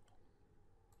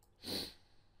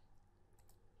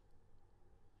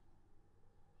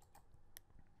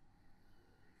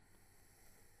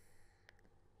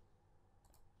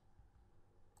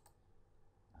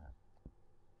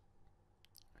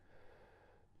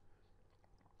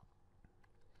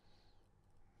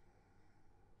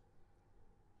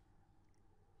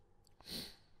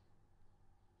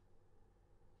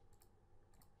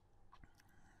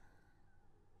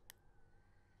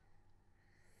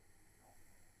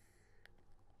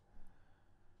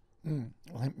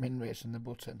 I think min raising the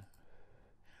button.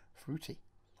 Fruity.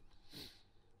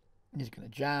 He's going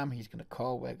to jam, he's going to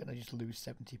call, we're going to just lose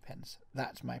 70p.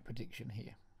 That's my prediction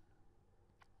here.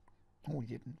 Oh, he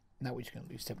didn't. Now we're just going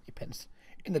to lose 70p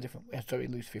in a different way. Sorry,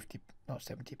 lose 50, not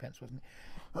 70p, wasn't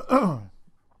it?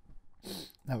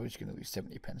 Now we're just going to lose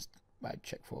 70p by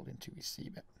check folding to his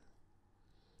c-bet.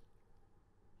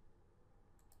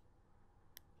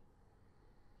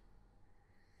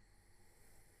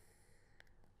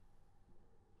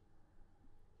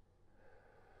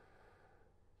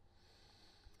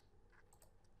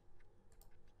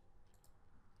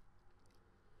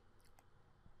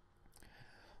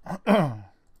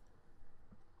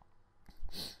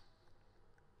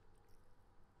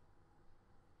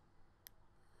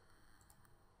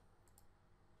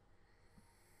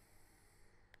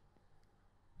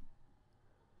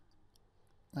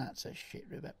 That's a shit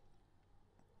ribbit.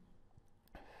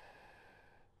 I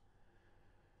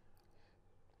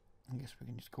guess we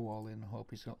can just go all in and hope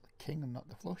he's got the king and not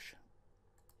the flush.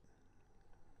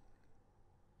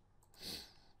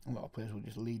 A lot of players will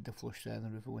just lead the flush there in the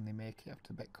river when they make it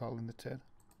after bet calling the turn.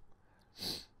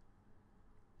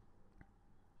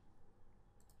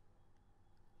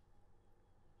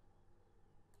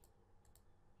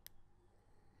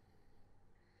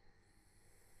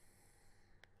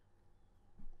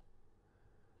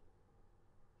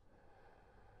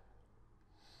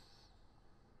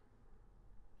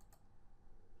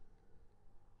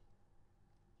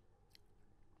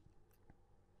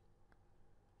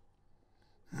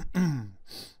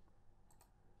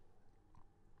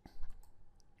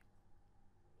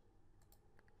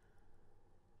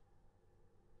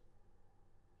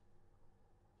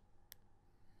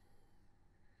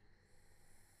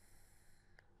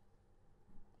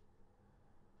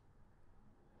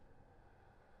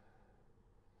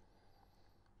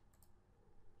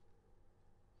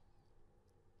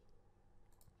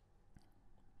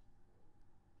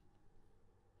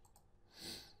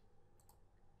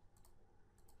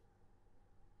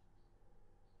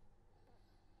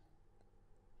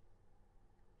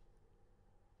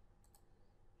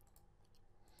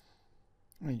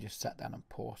 He just sat down and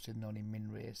posted and only min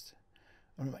raised.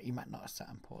 I mean, he might not have sat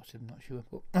and posted, I'm not sure,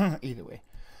 but either way.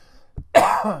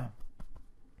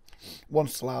 One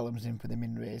slalom's in for the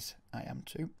min raise. I am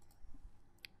too.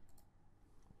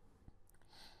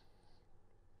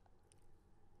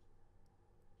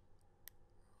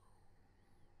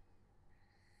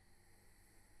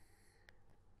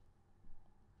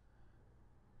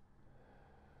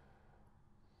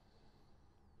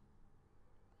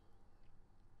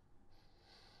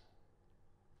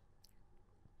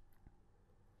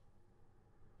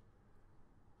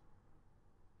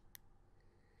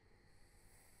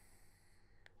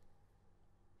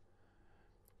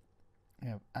 We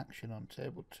have action on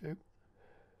table 2.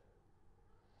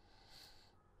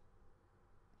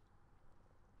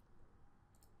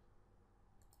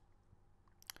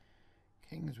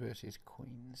 Kings versus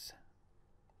queens.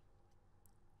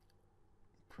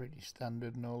 Pretty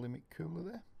standard no limit cooler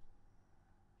there.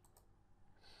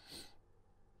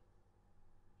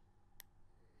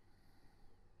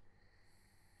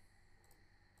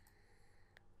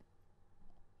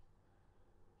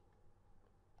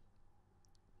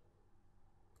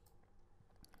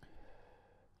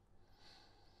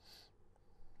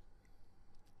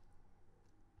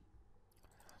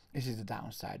 This is the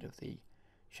downside of the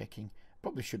checking.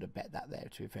 Probably should have bet that there,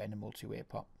 to be fair, in a multi-way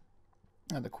pot.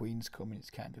 And the queen's coming, it's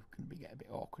kind of going to get a bit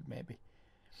awkward maybe.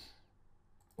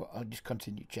 Well, I'll just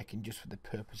continue checking just for the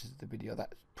purposes of the video.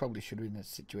 That probably should have been a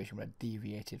situation where I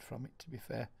deviated from it, to be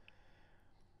fair.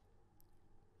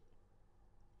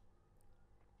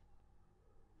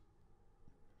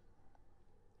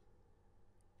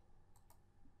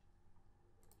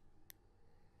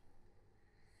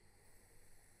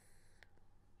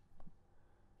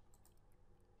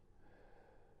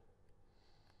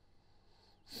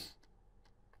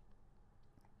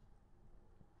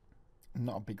 I'm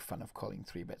not a big fan of calling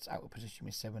 3-bets out of position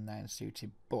with 7-9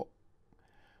 suited, but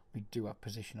we do have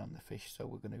position on the fish, so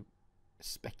we're going to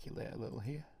speculate a little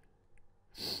here.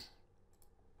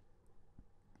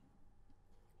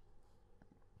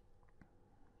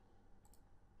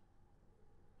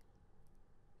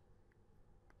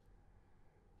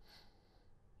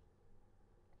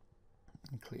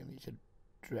 And clearly it's a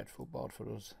dreadful board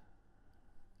for us.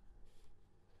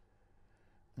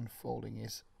 Unfolding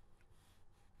is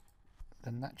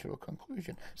the natural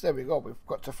conclusion. So there we go, we've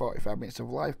got to 45 minutes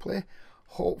of live play.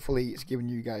 Hopefully it's given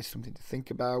you guys something to think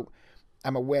about.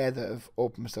 I'm aware that I've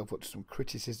opened myself up to some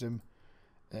criticism,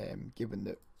 given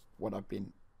that what I've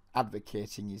been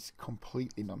advocating is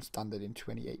completely non-standard in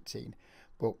 2018,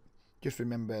 but just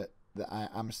remember that I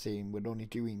am saying we're only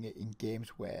doing it in games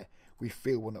where we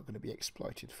feel we're not going to be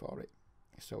exploited for it.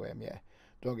 So yeah,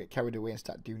 don't get carried away and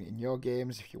start doing it in your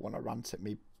games. If you want to rant at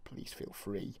me, please feel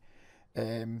free.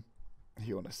 If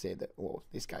you want to say that, oh,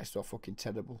 this guy's so fucking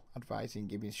terrible advising,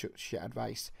 giving shit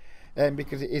advice,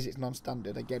 because it's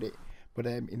non-standard, I get it, but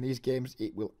in these games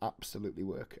it will absolutely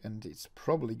work, and it's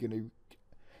probably going to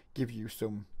give you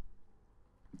some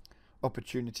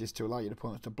opportunities to allow your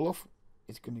opponents to bluff.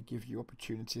 It's going to give you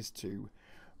opportunities to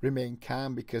remain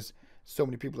calm, because so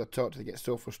many people are taught to get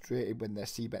so frustrated when their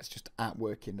c-bets just aren't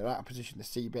working. They're out of position, they're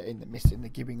c-betting, they're missing, they're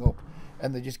giving up,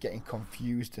 and they're just getting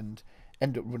confused and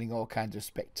end up running all kinds of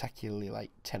spectacularly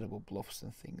terrible bluffs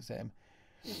and things.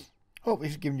 Hopefully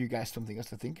it's giving you guys something else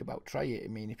to think about. Try it. I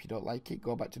mean, if you don't like it,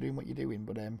 go back to doing what you're doing.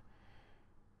 But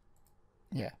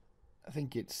yeah, I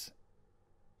think it's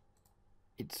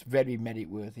very merit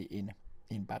worthy in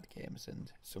bad games,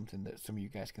 and something that some of you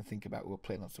guys can think about who are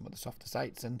playing on some of the softer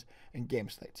sites and game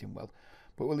selecting well.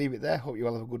 But we'll leave it there. Hope you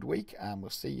all have a good week, and we'll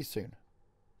see you soon.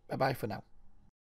 Bye bye for now.